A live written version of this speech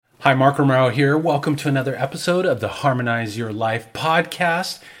Hi, Mark Romero here. Welcome to another episode of the Harmonize Your Life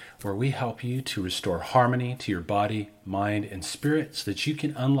podcast, where we help you to restore harmony to your body, mind, and spirit so that you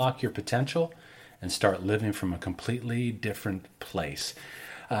can unlock your potential and start living from a completely different place.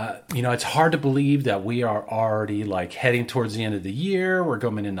 It's hard to believe that we are already heading towards the end of the year. We're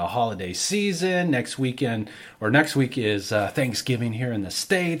going into holiday season. Next week is Thanksgiving here in the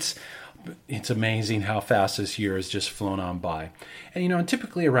States. It's amazing how fast this year has just flown on by. And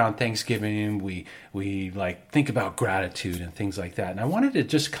typically around Thanksgiving, we think about gratitude and things like that. And I wanted to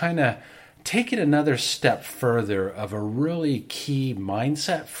just kind of take it another step further of a really key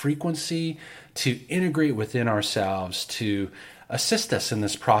mindset frequency to integrate within ourselves to assist us in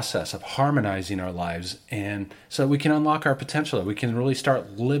this process of harmonizing our lives, and so that we can unlock our potential, that we can really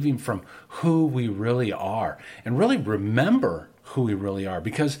start living from who we really are and really remember who we really are,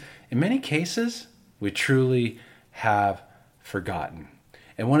 because in many cases we truly have forgotten.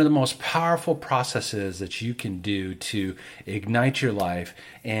 And one of the most powerful processes that you can do to ignite your life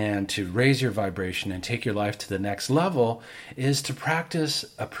and to raise your vibration and take your life to the next level is to practice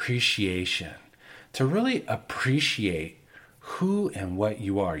appreciation, to really appreciate who and what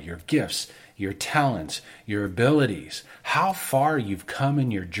you are, your gifts, your talents, your abilities, how far you've come in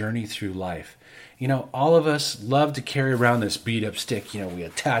your journey through life. All of us love to carry around this beat up stick. We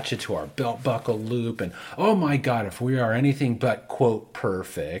attach it to our belt buckle loop, and oh my God, if we are anything but, quote,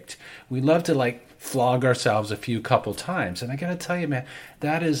 perfect, we love to flog ourselves a few couple times. And I got to tell you, man,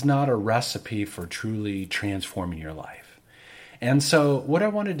 that is not a recipe for truly transforming your life. And so what I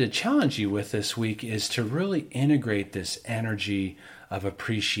wanted to challenge you with this week is to really integrate this energy of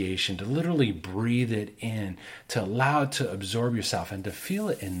appreciation, to literally breathe it in, to allow it to absorb yourself and to feel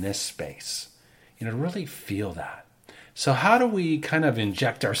it in this space, to really feel that. So how do we kind of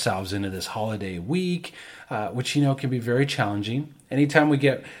inject ourselves into this holiday week, which, can be very challenging. Anytime we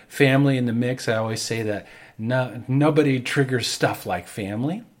get family in the mix, I always say that nobody triggers stuff like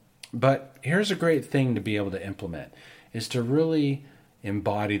family. But here's a great thing to be able to implement, is to really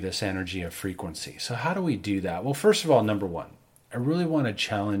embody this energy of frequency. So how do we do that? Well, first of all, number one, I really want to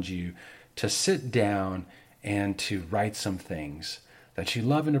challenge you to sit down and to write some things that you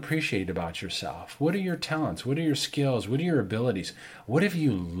love and appreciate about yourself. What are your talents? What are your skills? What are your abilities? What have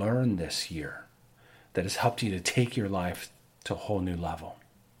you learned this year that has helped you to take your life to a whole new level?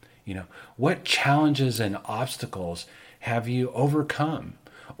 What challenges and obstacles have you overcome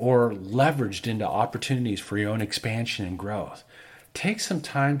or leveraged into opportunities for your own expansion and growth? Take some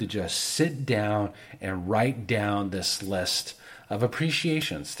time to just sit down and write down this list of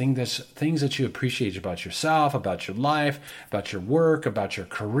appreciations, things that you appreciate about yourself, about your life, about your work, about your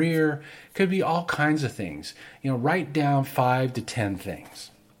career. Could be all kinds of things. Write down 5 to 10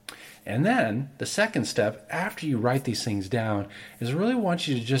 things. And then the second step, after you write these things down, is I really want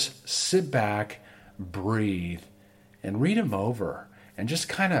you to just sit back, breathe, and read them over, and just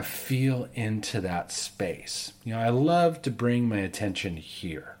kind of feel into that space. I love to bring my attention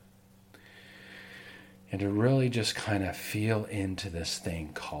here and to really just kind of feel into this thing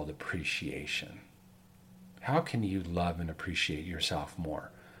called appreciation. How can you love and appreciate yourself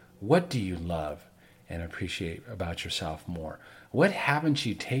more? What do you love and appreciate about yourself more? What haven't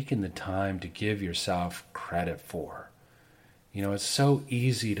you taken the time to give yourself credit for? It's so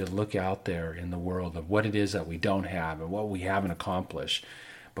easy to look out there in the world of what it is that we don't have and what we haven't accomplished.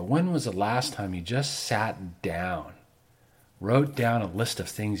 But when was the last time you just sat down, wrote down a list of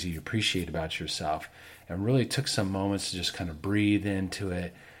things you appreciate about yourself, and really took some moments to just kind of breathe into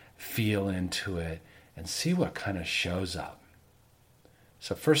it, feel into it, and see what kind of shows up?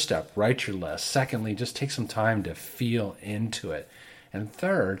 So first step, write your list. Secondly, just take some time to feel into it. And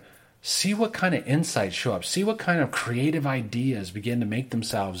third, see what kind of insights show up. See what kind of creative ideas begin to make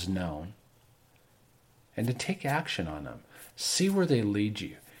themselves known. And to take action on them. See where they lead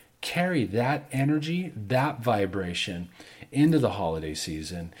you. Carry that energy, that vibration into the holiday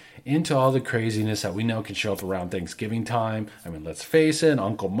season, into all the craziness that we know can show up around Thanksgiving time. Let's face it,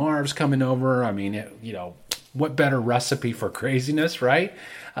 Uncle Marv's coming over. What better recipe for craziness, right?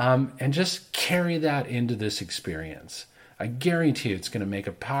 And just carry that into this experience. I guarantee you it's going to make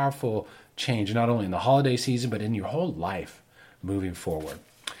a powerful change, not only in the holiday season, but in your whole life moving forward.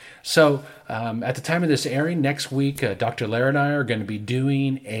 So at the time of this airing, next week, Dr. Lara and I are going to be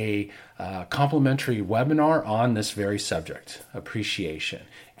doing a complimentary webinar on this very subject, appreciation.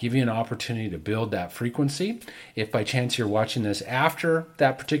 Give you an opportunity to build that frequency. If by chance you're watching this after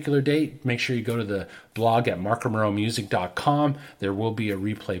that particular date, make sure you go to the blog at markromeromusic.com. There will be a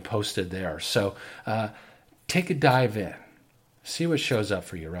replay posted there. So take a dive in. See what shows up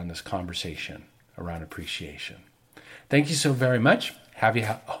for you around this conversation around appreciation. Thank you so very much.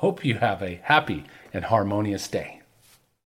 hope you have a happy and harmonious day.